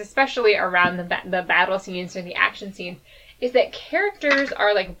happens especially around the battle scenes or the action scenes, is that characters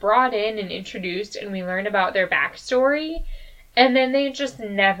are like brought in and introduced, and we learn about their backstory, and then they just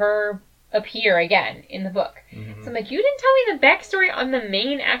never appear again in the book. Mm-hmm. So I'm like, you didn't tell me the backstory on the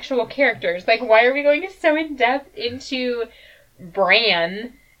main actual characters. Like, why are we going so in depth into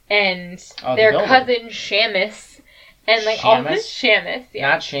Bran and their cousin Shamus and like all this Shamus? Yeah.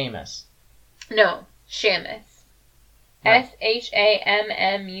 Not Seamus. No, Shamus. No. Shammus.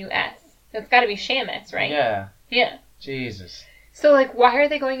 That's got to be Shamus, right? Yeah. Yeah. Jesus. So, like, why are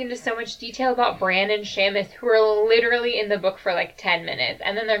they going into so much detail about Bran and Shamus, who are literally in the book for, like, 10 minutes?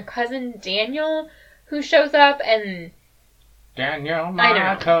 And then their cousin Daniel, who shows up, and... Daniel,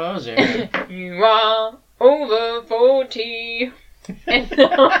 my cousin. You are over 40. And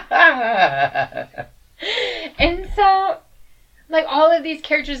so, like, all of these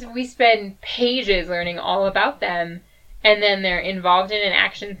characters, we spend pages learning all about them. And then they're involved in an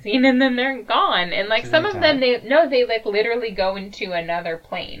action scene, and then they're gone. And, like, some of them, they like, literally go into another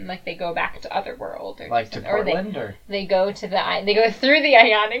plane. Like, they go back to Otherworld. Or like to Portland, or? They go to they go through the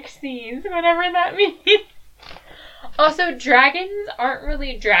Ionic Seas, whatever that means. Also, dragons aren't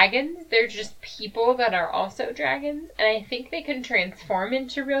really dragons. They're just people that are also dragons. And I think they can transform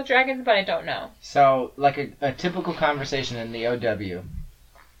into real dragons, but I don't know. So, like, a typical conversation in the OW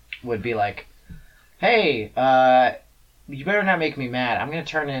would be like, hey, you better not make me mad. I'm going to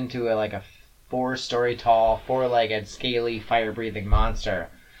turn into a 4-story tall, 4-legged, scaly, fire-breathing monster.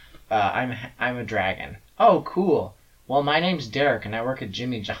 I'm a dragon. Oh, cool. Well, my name's Derek, and I work at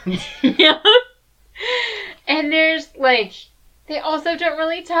Jimmy John's. Yeah. And there's, like, they also don't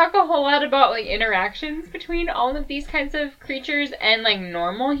really talk a whole lot about, like, interactions between all of these kinds of creatures and, like,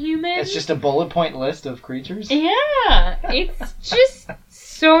 normal humans. It's just a bullet point list of creatures? Yeah. It's just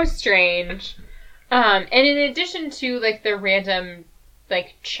so strange. And in addition to, like, the random,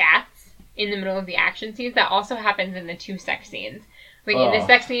 like, chats in the middle of the action scenes, that also happens in the 2 sex scenes. Like, in the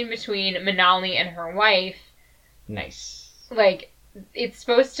sex scene between Manali and her wife. Nice. Like, it's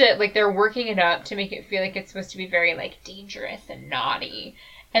supposed to, like, they're working it up to make it feel like it's supposed to be very, like, dangerous and naughty.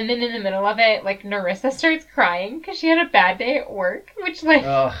 And then in the middle of it, like, Narissa starts crying because she had a bad day at work, which, like...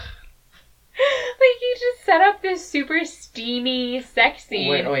 Ugh. Like, you just set up this super steamy sex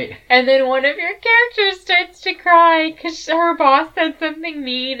scene. Wait. And then one of your characters starts to cry because her boss said something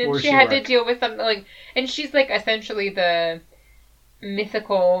mean and she had to deal with something, like... And she's, like, essentially the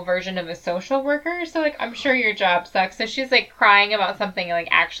mythical version of a social worker. So, like, I'm sure your job sucks. So she's, like, crying about something, like,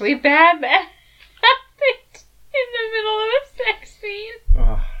 actually bad that happened in the middle of a sex scene.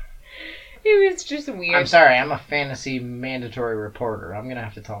 Ugh. It was just weird. I'm sorry, I'm a fantasy mandatory reporter. I'm going to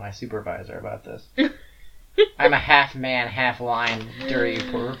have to tell my supervisor about this. I'm a half-man, half-line dirty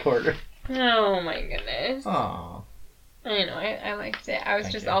reporter. Oh, my goodness. Aww. I know, I liked it. I was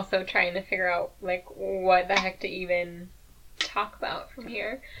Thank just you. also trying to figure out, like, what the heck to even talk about from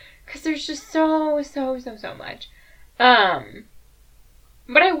here. Because there's just so much.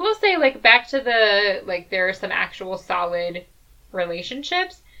 But I will say, like, back to the, like, there are some actual solid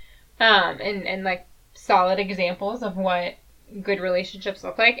relationships. And like, solid examples of what good relationships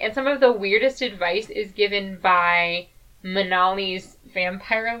look like. And some of the weirdest advice is given by Manali's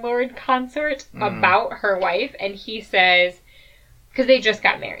vampire lord consort about her wife. And he says, because they just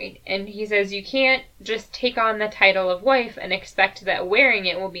got married, and he says, you can't just take on the title of wife and expect that wearing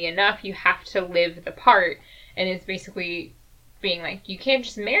it will be enough. You have to live the part. And it's basically being like, you can't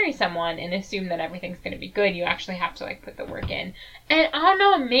just marry someone and assume that everything's going to be good. You actually have to, like, put the work in. And, I don't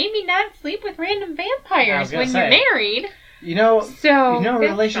know, maybe not sleep with random vampires when you're married.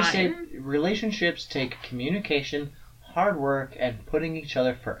 Relationships take communication, hard work, and putting each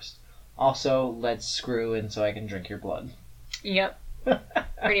other first. Also, let's screw in so I can drink your blood. Yep.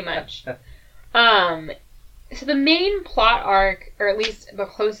 Pretty much. So the main plot arc, or at least the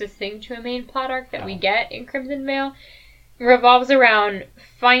closest thing to a main plot arc that we get in Crimson Veil, revolves around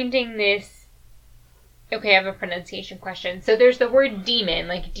finding this... Okay, I have a pronunciation question. So there's the word demon,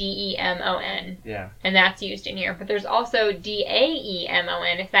 like D-E-M-O-N. Yeah. And that's used in here. But there's also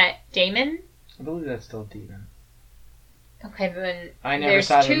D-A-E-M-O-N. Is that daemon? I believe that's still demon. Okay, then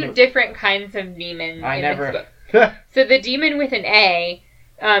there's two different kinds of demons in this book. So the demon with an A,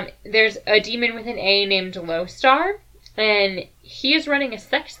 there's a demon with an A named Lowstar, and he is running a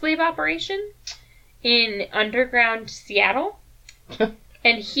sex slave operation in underground Seattle.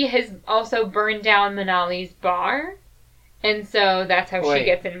 And he has also burned down Manali's bar, and so that's how she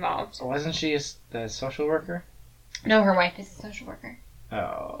gets involved. Wasn't she the social worker? No, her wife is a social worker.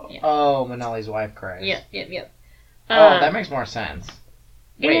 Oh. Yeah. Oh, Manali's wife cries. Yep. Oh, that makes more sense.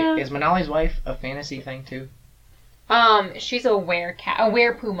 Wait, Yeah. is Manali's wife a fantasy thing too? She's a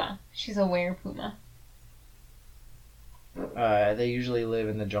were-puma. She's a were-puma. They usually live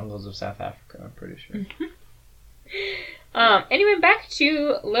in the jungles of South Africa, I'm pretty sure. Anyway, back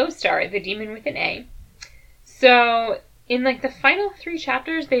to Lodestar, the demon with an A. So, in like the final 3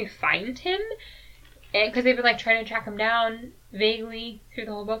 chapters, they find him, and because they've been like trying to track him down vaguely through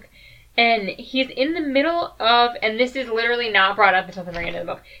the whole book, and he's in the middle of, and this is literally not brought up until the very end of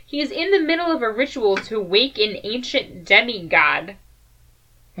the book. He is in the middle of a ritual to wake an ancient demigod.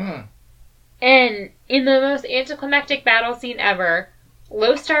 And in the most anticlimactic battle scene ever,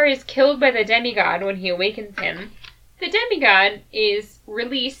 Lodestar is killed by the demigod when he awakens him. The demigod is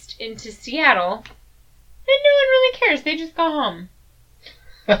released into Seattle, and no one really cares. They just go home.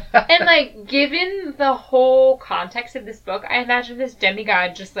 And, like, given the whole context of this book, I imagine this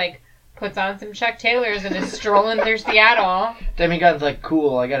demigod just, like, puts on some Chuck Taylors and is strolling through Seattle. Demigod's like,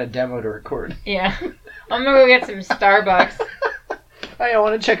 cool, I got a demo to record. Yeah. I'm gonna go get some Starbucks. Hey, I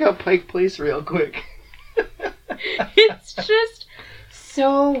want to check out Pike Place real quick. It's just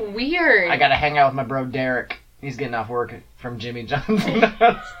so weird. I gotta hang out with my bro Derek. He's getting off work from Jimmy John's. Man,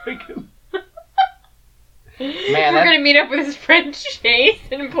 we're gonna meet up with his friend Chase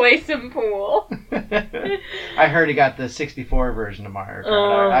and play some pool. I heard he got the 64 version of Mario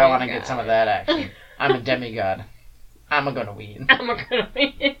Kart. I want to get some of that action. I'm a demigod. I'm gonna win.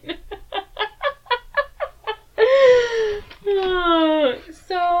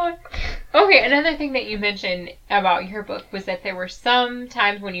 So, okay, another thing that you mentioned about your book was that there were some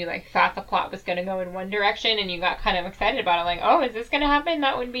times when you like thought the plot was going to go in one direction and you got kind of excited about it, like, oh, is this going to happen?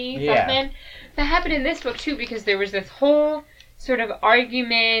 That would be something. That happened in this book too, because there was this whole sort of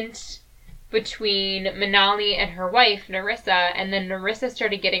argument between Manali and her wife, Narissa, and then Narissa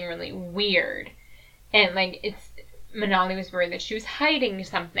started getting really weird. And like, Manali was worried that she was hiding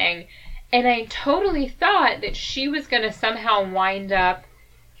something. And I totally thought that she was going to somehow wind up,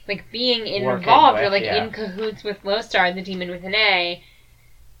 like, being involved or, like, in cahoots with Lodestar and the demon with an A.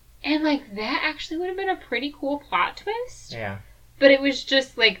 And, like, that actually would have been a pretty cool plot twist. Yeah. But it was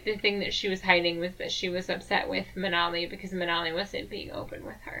just, like, the thing that she was hiding was that she was upset with Manali because Manali wasn't being open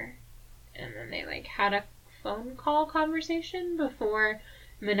with her. And then they, like, had a phone call conversation before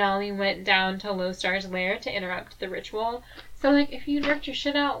Manali went down to Lodestar's lair to interrupt the ritual. So, like, if you'd worked your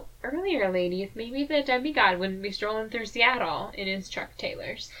shit out earlier, ladies, maybe the demigod wouldn't be strolling through Seattle in his Chuck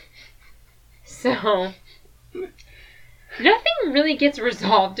Taylors. So, nothing really gets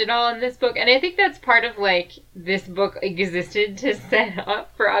resolved at all in this book, and I think that's part of, like, this book existed to set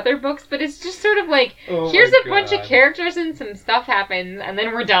up for other books, but it's just sort of like, here's a bunch of characters and some stuff happens, and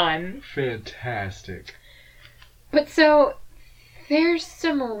then we're done. Fantastic. But so, there's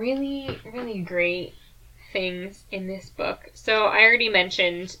some really, really great things in this book. So I already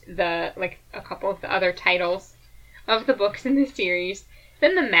mentioned a couple of the other titles of the books in this series.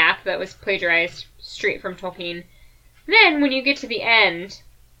 Then the map that was plagiarized straight from Tolkien. Then when you get to the end,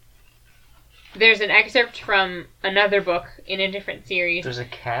 there's an excerpt from another book in a different series. There's a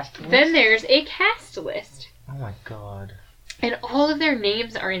cast list? Then there's a cast list. Oh my god. And all of their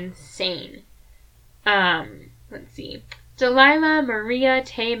names are insane. Let's see. Delilah Maria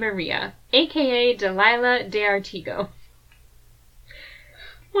Te Maria, a.k.a. Delilah de Artigo.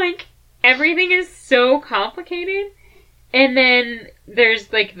 Like, everything is so complicated. And then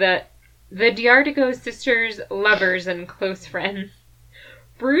there's, like, the D'Artigo sisters' lovers and close friends.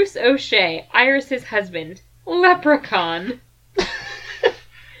 Bruce O'Shea, Iris's husband. Leprechaun.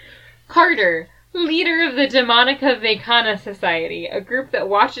 Carter, leader of the Demonica Vacana Society, a group that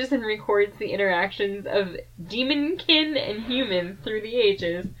watches and records the interactions of demonkin and humans through the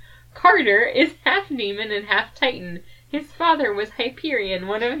ages. Carter is half demon and half titan. His father was Hyperion,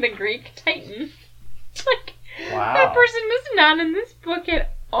 one of the Greek titans. Like, wow. That person was not in this book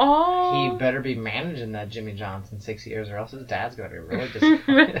at all. He better be managing that Jimmy Johnson 6 years, or else his dad's gonna be really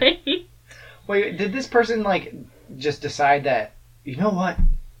disappointed. Right? Wait, did this person, like, just decide that, you know what?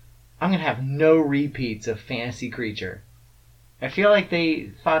 I'm going to have no repeats of Fantasy Creature. I feel like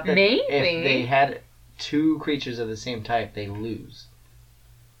they thought that Maybe. if they had 2 creatures of the same type, they lose.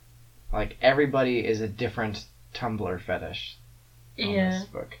 Like, everybody is a different Tumblr fetish on this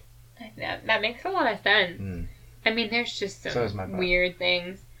book. That makes a lot of sense. Mm. I mean, there's just So is my some butt. weird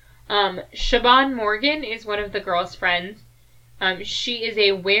things. Siobhan Morgan is one of the girls' friends. She is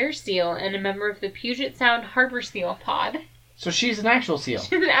a were-seal and a member of the Puget Sound Harbor Seal Pod. So she's an actual seal.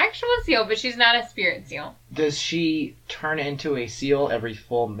 She's an actual seal, but she's not a spirit seal. Does she turn into a seal every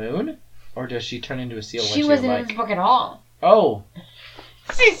full moon? Or does she turn into a seal when She wasn't in this book at all. Oh.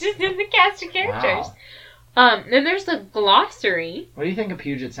 She's just in the cast of characters. Then there's the glossary. What do you think a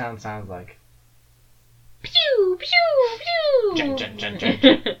Puget Sound sounds like? Pew, pew, pew. Jun, jun, jun,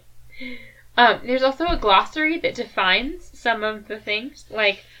 jun. There's also a glossary that defines some of the things.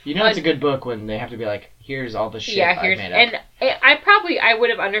 Like, You know it's a good book when they have to be like, here's all the shit yeah, I here's made up. and I would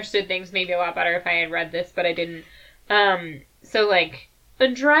have understood things maybe a lot better if I had read this, but I didn't. So like a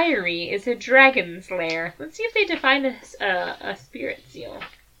dryary is a dragon's lair. Let's see if they define a spirit seal.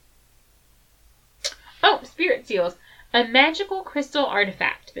 Oh, spirit seals. A magical crystal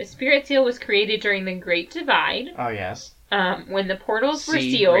artifact. The spirit seal was created during the Great Divide. Oh, yes. When the portals were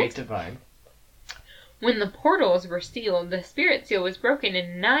See, sealed. Great Divide. When the portals were sealed, the spirit seal was broken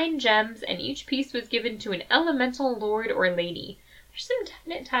in 9 gems, and each piece was given to an elemental lord or lady. There's some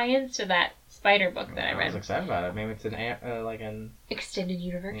definite tie-ins to that spider book that I read. I was excited about it. Maybe it's an Extended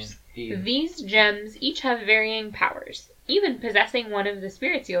universe. Yeah. These gems each have varying powers. Even possessing one of the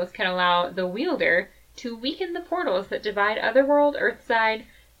spirit seals can allow the wielder to weaken the portals that divide Otherworld, Earthside,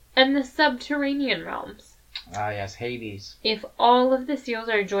 and the subterranean realms. Ah, yes, Hades. If all of the seals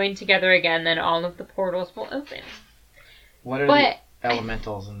are joined together again, then all of the portals will open. What are the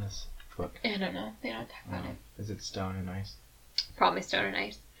elementals in this book? I don't know. They don't talk about it. Is it stone and ice? Probably stone and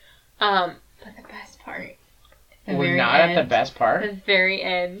ice. But the best part. We're not at the best part? The very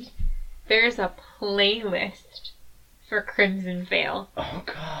end. There's a playlist for Crimson Veil. Oh,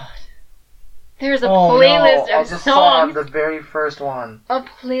 God. There's a playlist of songs. The very first one. A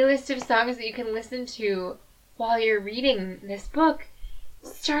playlist of songs that you can listen to while you're reading this book.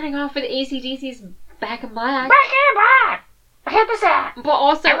 Starting off with AC/DC's Back in Black. Back in Black! I hit the sack! But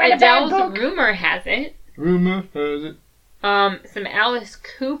also Adele's Rumor Has It. Rumor has it. Some Alice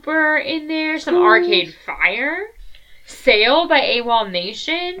Cooper in there. Some Arcade Fire. Sail by AWOL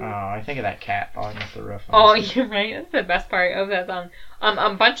Nation. Oh, I think of that cat falling off the roof. Oh, you're right. That's the best part of that song.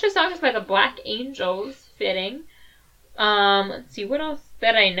 A bunch of songs by the Black Angels, fitting. Let's see, what else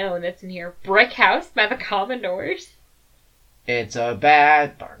that I know that's in here? Brick House by the Commodores. It's a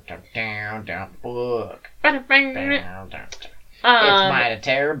bad book. It's mighty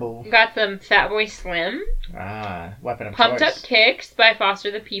terrible. Got some Fatboy Slim. Weapon of Pumped Choice. Up Kicks by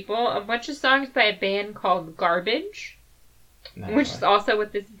Foster the People. A bunch of songs by a band called Garbage, which is also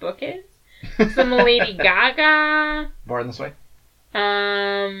what this book is. Some Lady Gaga. Born This Way.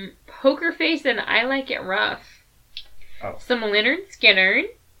 Poker Face and I Like It Rough. Oh. Some Lynyrd Skynyrd.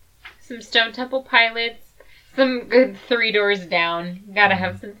 Some Stone Temple Pilots. Some good Three Doors Down. Gotta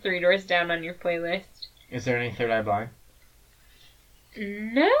have some Three Doors Down on your playlist. Is there any Third Eye Blind?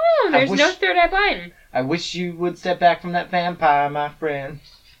 No, there's no Third Eye Blind. I wish you would step back from that vampire, my friend.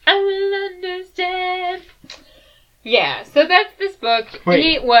 I will understand. Yeah, so that's this book.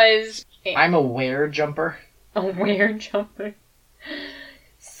 Wait. It was... I'm a were jumper. A were jumper.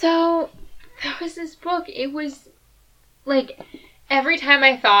 So, that was this book. It was, like, every time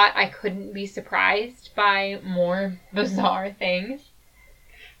I thought I couldn't be surprised by more bizarre things,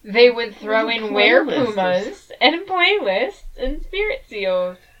 they would throw in were-pumas and playlists and spirit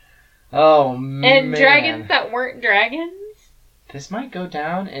seals. Oh, man. And dragons that weren't dragons. This might go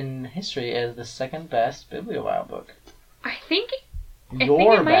down in history as the second best Bibliophile book. I think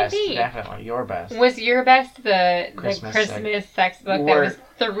Your it might best, be. definitely. Your best. Was your best the Christmas Christmas sex book? There was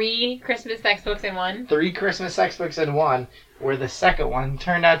 3 Christmas sex books in one. 3 Christmas sex books in one, where the second one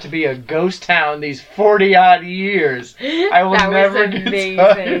turned out to be a ghost town these 40-odd years. I will never get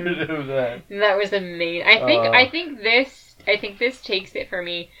tired of that. That was amazing. I think this takes it for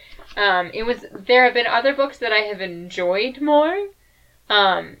me. There have been other books that I have enjoyed more,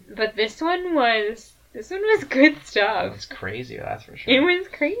 but this one was good stuff. It's crazy, that's for sure. It was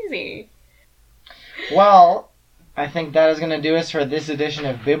crazy. Well, I think that is going to do us for this edition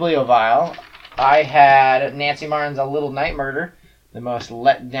of Bibliovile. I had Nancy Martin's A Little Night Murder, the most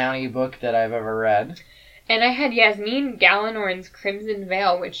let-downy book that I've ever read. And I had Yasmin Galenor's Crimson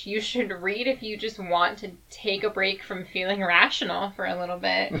Veil, which you should read if you just want to take a break from feeling rational for a little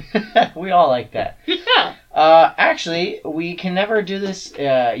bit. We all like that. Yeah. Actually, we can never do this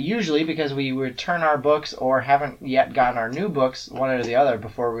usually because we return our books or haven't yet gotten our new books, one or the other,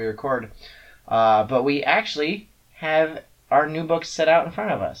 before we record. But we actually have our new books set out in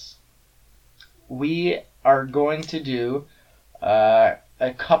front of us. We are going to do a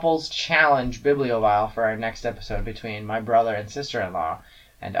couples challenge Bibliovile for our next episode between my brother and sister-in-law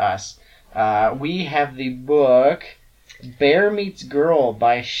and us. We have the book Bear Meets Girl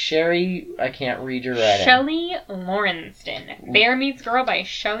by Sherry... I can't read your writing. Shelley Lawrenston. Bear Meets Girl by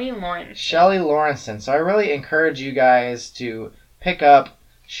Shelley Lawrenston. Shelley Lawrenston. So I really encourage you guys to pick up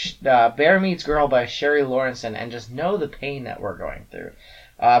Bear Meets Girl by Sherry Lawrenston and just know the pain that we're going through.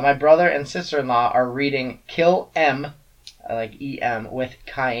 My brother and sister-in-law are reading Kill M, like E-M, with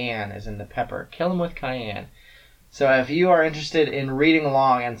cayenne, as in the pepper. Kill 'em with cayenne. So if you are interested in reading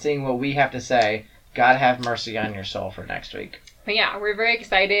along and seeing what we have to say, God have mercy on your soul for next week. But yeah, we're very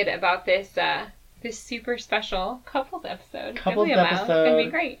excited about this this super special couples episode. Couples It's episode. going to be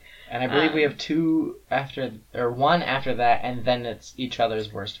great. And I believe we have one after that, and then it's each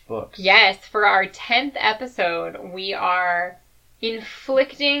other's worst books. Yes, for our 10th episode, we are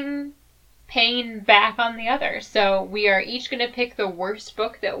inflicting pain back on the other. So we are each going to pick the worst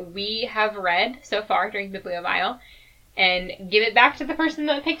book that we have read so far during Bibliophile and give it back to the person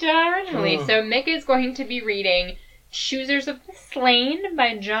that picked it out originally. So Mick is going to be reading Choosers of the Slain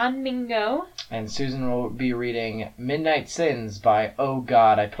by John Mingo. And Susan will be reading Midnight Sins by Oh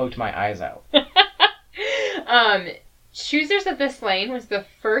God, I Poked My Eyes Out. Choosers of the Slain was the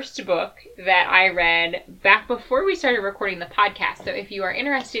first book that I read back before we started recording the podcast. So if you are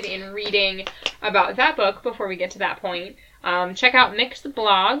interested in reading about that book before we get to that point, check out Mick's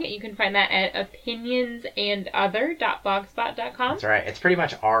blog. You can find that at opinionsandother.blogspot.com. That's right. It's pretty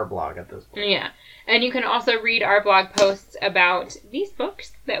much our blog at this point. Yeah. And you can also read our blog posts about these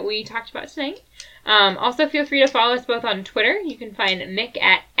books that we talked about tonight. Also, feel free to follow us both on Twitter. You can find Mick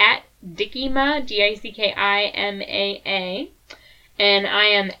at Dickima, Dickimaa. And I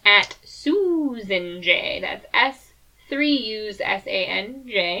am at Susan J. That's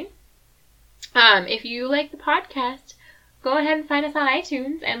S3USANJ. If you like the podcast, go ahead and find us on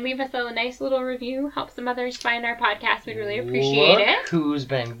iTunes and leave us a nice little review. Help some others find our podcast. We'd really appreciate it. Who's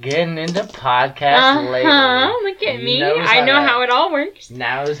been getting into podcasts lately? Look at me. I know how it all works.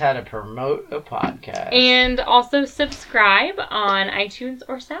 Knows how to promote a podcast. And also subscribe on iTunes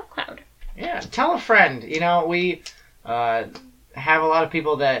or SoundCloud. Yeah, tell a friend. You know, we have a lot of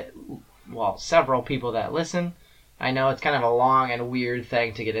people several people that listen. I know it's kind of a long and weird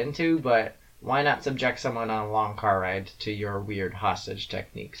thing to get into, but why not subject someone on a long car ride to your weird hostage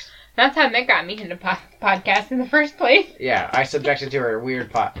techniques? That's how Mick got me into podcasts in the first place. Yeah, I subjected to her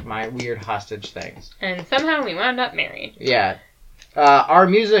my weird hostage things. And somehow we wound up married. Yeah. Our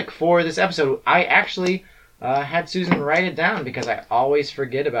music for this episode, I actually had Susan write it down because I always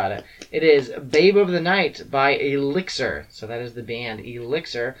forget about it. It is Babe of the Night by Elixir. So that is the band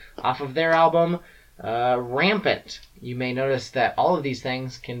Elixir off of their album Rampant. You may notice that all of these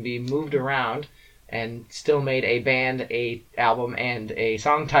things can be moved around and still made a band, a album, and a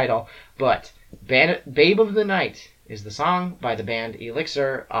song title. But Babe of the Night is the song by the band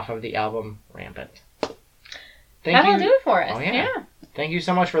Elixir off of the album Rampant. That'll do it for us. Oh, yeah. Thank you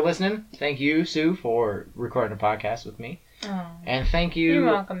so much for listening. Thank you, Sue, for recording a podcast with me. Oh, and thank you, you're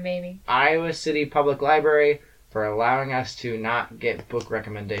welcome, baby, Iowa City Public Library, for allowing us to not get book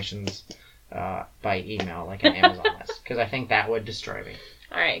recommendations by email like an Amazon list, because I think that would destroy me.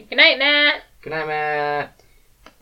 All right. Good night, Matt. Good night, Matt.